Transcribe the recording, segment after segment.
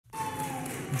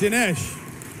Dinesh,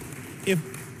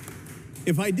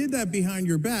 if I did that behind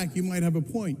your back, you might have a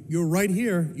point. You're right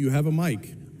here. You have a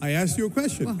mic. I asked you a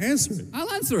question. Well, answer it. I'll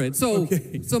answer it. So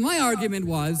my argument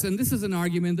was, and this is an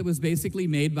argument that was basically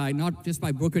made by not just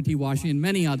by Booker T. Washington,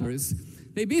 many others.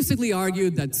 They basically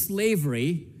argued that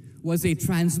slavery was a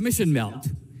transmission belt.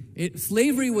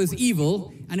 Slavery was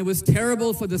evil, and it was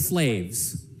terrible for the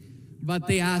slaves. But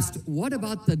they asked, what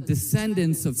about the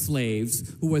descendants of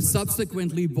slaves who were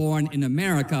subsequently born in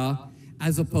America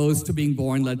as opposed to being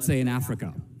born, let's say, in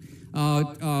Africa?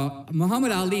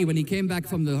 Muhammad Ali, when he came back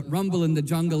from the rumble in the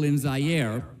jungle in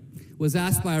Zaire, was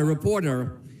asked by a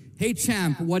reporter, hey,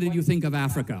 champ, what did you think of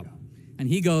Africa? And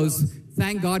he goes,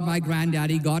 thank God my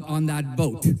granddaddy got on that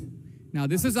boat. Now,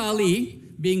 this is Ali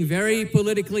being very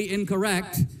politically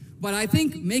incorrect, but I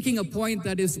think making a point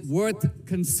that is worth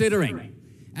considering.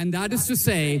 And that is to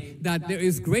say that there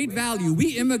is great value.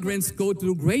 We immigrants go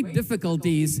through great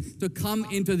difficulties to come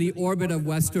into the orbit of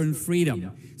Western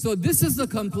freedom. So this is the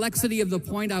complexity of the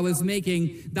point I was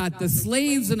making, that the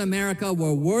slaves in America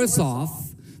were worse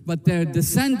off, but their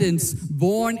descendants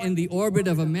born in the orbit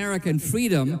of American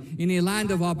freedom in a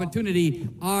land of opportunity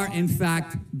are in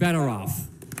fact better off.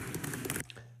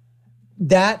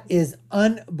 That is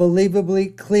unbelievably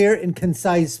clear and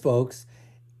concise, folks.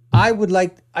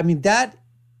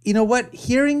 You know what?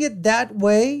 Hearing it that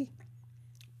way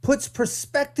puts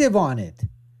perspective on it.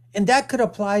 And that could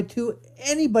apply to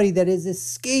anybody that is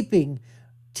escaping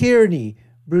tyranny,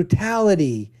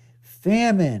 brutality,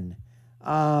 famine,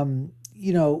 any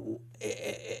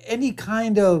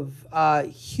kind of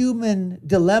human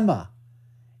dilemma.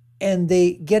 And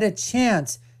they get a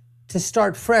chance to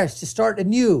start fresh, to start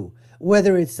anew,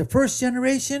 whether it's the first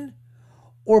generation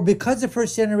or because the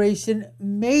first generation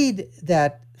made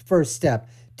that first step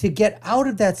to get out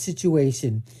of that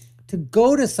situation, to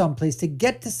go to someplace, to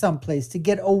get to someplace, to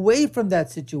get away from that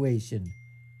situation.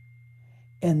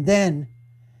 And then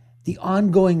the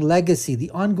ongoing legacy,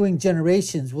 the ongoing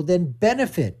generations will then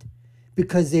benefit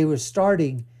because they were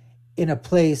starting in a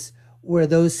place where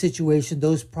those situations,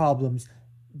 those problems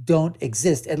don't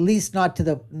exist, at least not to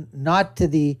the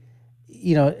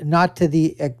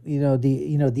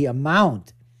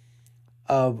amount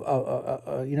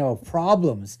of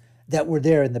problems that were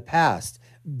there in the past.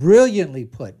 Brilliantly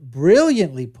put.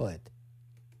 Brilliantly put.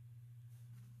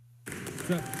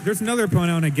 So there's another point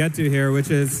I want to get to here,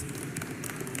 which is,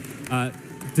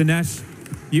 Dinesh,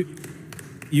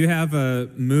 you have a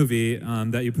movie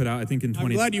that you put out, I think, in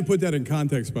 20... I'm glad you put that in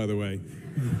context, by the way.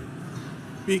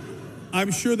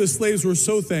 I'm sure the slaves were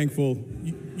so thankful.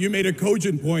 You made a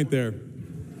cogent point there.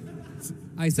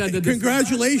 I said that...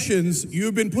 Congratulations,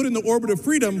 you've been put in the orbit of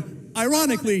freedom,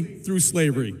 ironically, through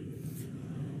slavery.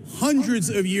 Hundreds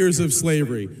of years of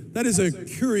slavery. That is a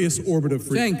curious orbit of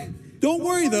freedom. Cenk. Don't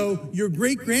worry, though. Your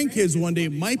great-grandkids one day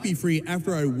might be free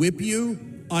after I whip you,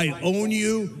 I own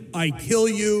you, I kill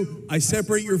you, I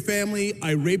separate your family,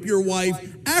 I rape your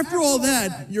wife. After all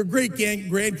that, your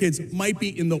great-grandkids might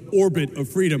be in the orbit of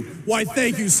freedom. Why,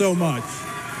 thank you so much.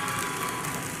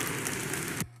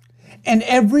 And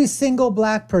every single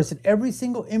black person, every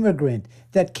single immigrant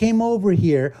that came over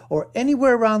here or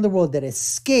anywhere around the world that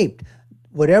escaped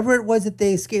whatever it was that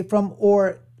they escaped from,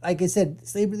 or like I said,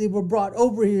 slavery, they were brought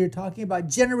over here, talking about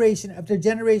generation after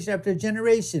generation after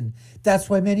generation. That's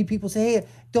why many people say, hey,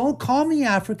 don't call me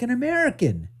African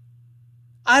American.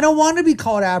 I don't want to be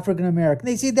called African American.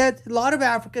 They say that a lot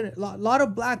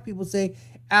of black people say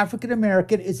African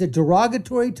American is a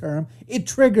derogatory term. It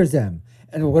triggers them.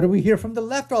 And what do we hear from the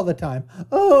left all the time?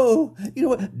 Oh, you know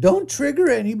what? Don't trigger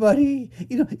anybody.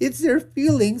 You know, it's their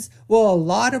feelings. Well, a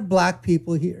lot of black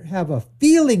people here have a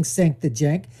feeling, Cenk the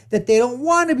Cenk, that they don't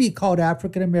want to be called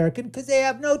African American because they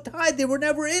have no tie. They were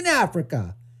never in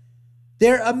Africa.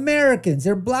 They're Americans.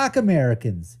 They're black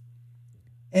Americans.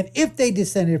 And if they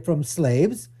descended from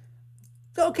slaves,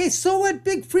 okay, so what?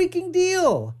 Big freaking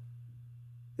deal.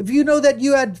 If you know that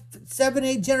you had 7,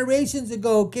 8 generations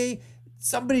ago, okay,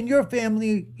 somebody in your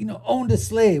family, you know, owned a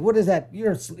slave. What is that?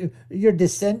 Your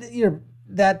descendant,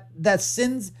 that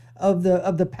sins of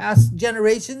the past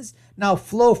generations now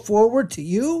flow forward to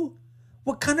you?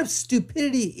 What kind of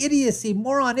stupidity, idiocy,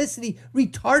 moronicity,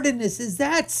 retardedness is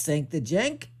that, Cenk the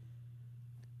Cenk?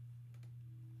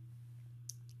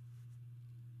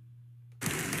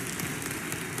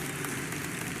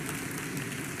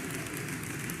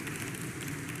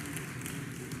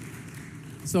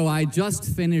 So I just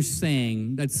finished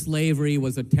saying that slavery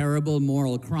was a terrible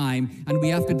moral crime, and we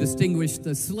have to distinguish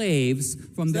the slaves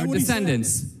from their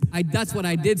descendants. That's what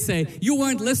I did say. You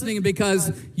weren't listening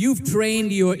because you've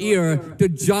trained your ear to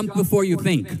jump before you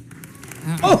think.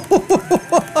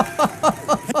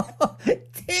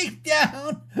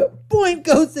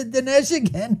 Dinesh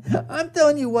again. I'm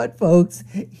telling you what, folks.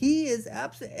 He is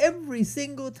absolutely every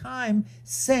single time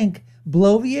Cenk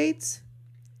bloviates,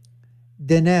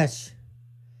 Dinesh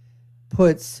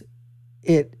puts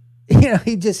it,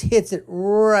 he just hits it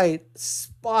right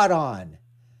spot on.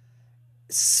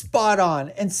 Spot on.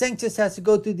 And Cenk just has to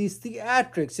go through these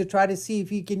theatrics to try to see if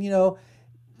he can,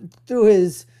 through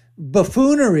his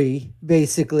buffoonery,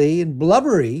 basically, and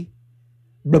blubbery,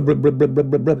 blub, blub, blub,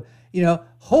 blub, blub, blub,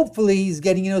 hopefully he's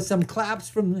getting, some claps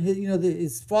from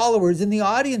his followers in the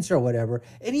audience or whatever.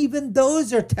 And even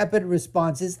those are tepid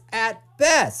responses at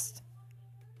best.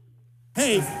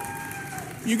 Hey,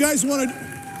 you guys want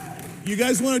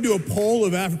to do a poll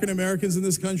of African Americans in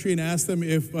this country and ask them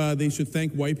if they should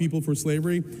thank white people for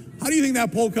slavery? How do you think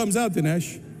that poll comes out,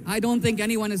 Dinesh? I don't think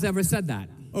anyone has ever said that.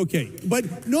 Okay,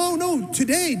 but no,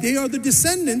 today they are the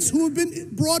descendants who have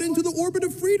been brought into the orbit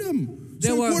of freedom.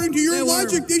 According to your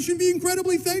logic, they should be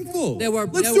incredibly thankful.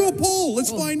 Let's do a poll. Let's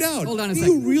find out. Hold on a second.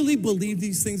 Do you really believe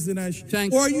these things, Dinesh?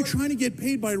 Shaikh. Or are you trying to get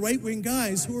paid by right-wing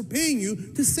guys who are paying you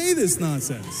to say this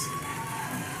nonsense?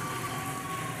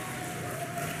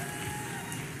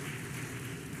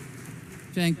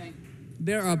 Shaikh,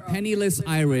 there are penniless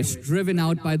Irish driven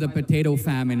out by the potato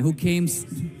famine who came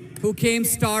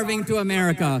starving to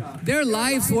America. Their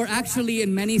lives were actually,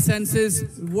 in many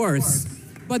senses, worse.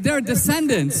 But their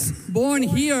descendants, born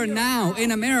here now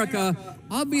in America,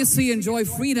 obviously enjoy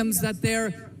freedoms that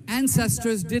their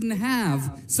ancestors didn't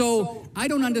have. So I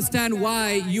don't understand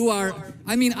why you are...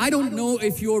 I don't know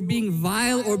if you're being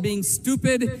vile or being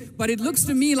stupid, but it looks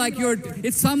to me like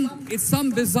it's some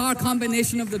bizarre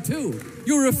combination of the two.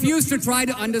 You refuse to try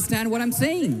to understand what I'm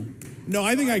saying. No,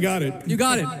 I think I got it. You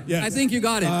got it? Yes. I think you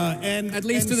got it. At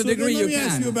least to the degree you can. Let me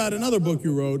ask you about another book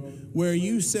you wrote where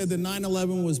you said that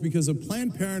 9/11 was because of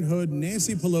Planned Parenthood,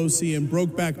 Nancy Pelosi, and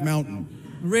Brokeback Mountain.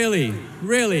 Really?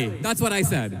 Really? That's what I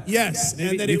said. Yes.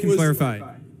 And that you can clarify.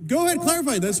 Go ahead,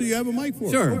 clarify. That's what you have a mic for.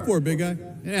 Sure. Go for it, big guy.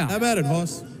 Yeah. How about it,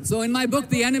 Hoss? So in my book,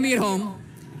 The Enemy at Home,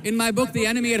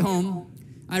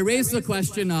 I raised the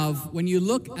question of, when you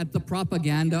look at the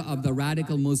propaganda of the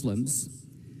radical Muslims,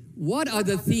 what are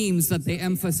the themes that they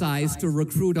emphasize to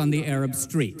recruit on the Arab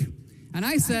street? And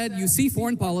I said, you see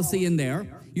foreign policy in there,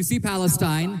 you see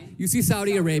Palestine, you see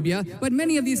Saudi Arabia, but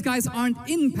many of these guys aren't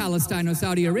in Palestine or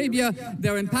Saudi Arabia,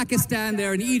 they're in Pakistan,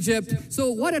 they're in Egypt,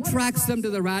 so what attracts them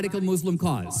to the radical Muslim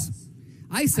cause?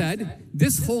 I said,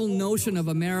 this whole notion of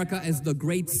America as the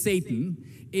great Satan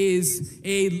is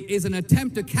an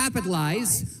attempt to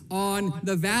capitalize on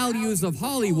the values of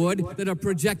Hollywood that are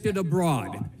projected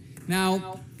abroad.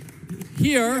 Now,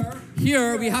 here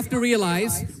we have to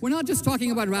realize we're not just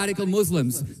talking about radical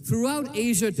Muslims. Throughout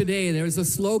Asia today, there's a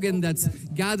slogan that's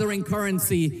gathering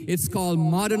currency. It's called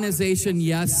modernization,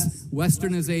 yes,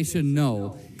 westernization,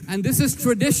 no. And this is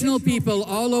traditional people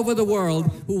all over the world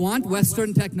who want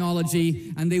Western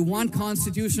technology, and they want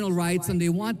constitutional rights, and they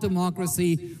want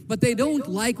democracy, but they don't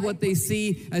like what they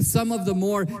see as some of the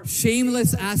more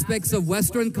shameless aspects of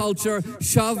Western culture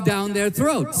shoved down their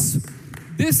throats.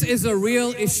 This is a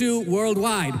real issue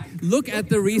worldwide. Look at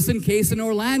the recent case in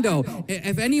Orlando.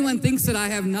 If anyone thinks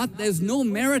that there's no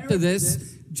merit to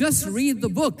this, just read the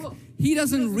book. He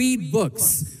doesn't read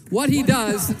books. What he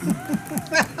does,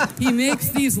 he makes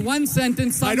these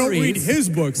one-sentence summaries. I don't read his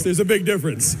books. There's a big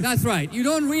difference. That's right. You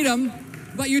don't read them,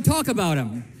 but you talk about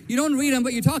them. You don't read them,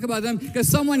 but you talk about them because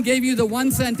someone gave you the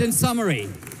one-sentence summary.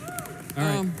 All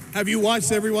right. Have you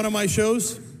watched every one of my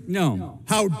shows? No.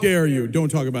 How dare you? Don't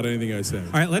talk about anything I said.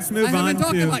 All right, let's move on to... I haven't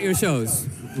talked about your shows.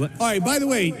 All right, by the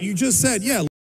way, you just said, yeah,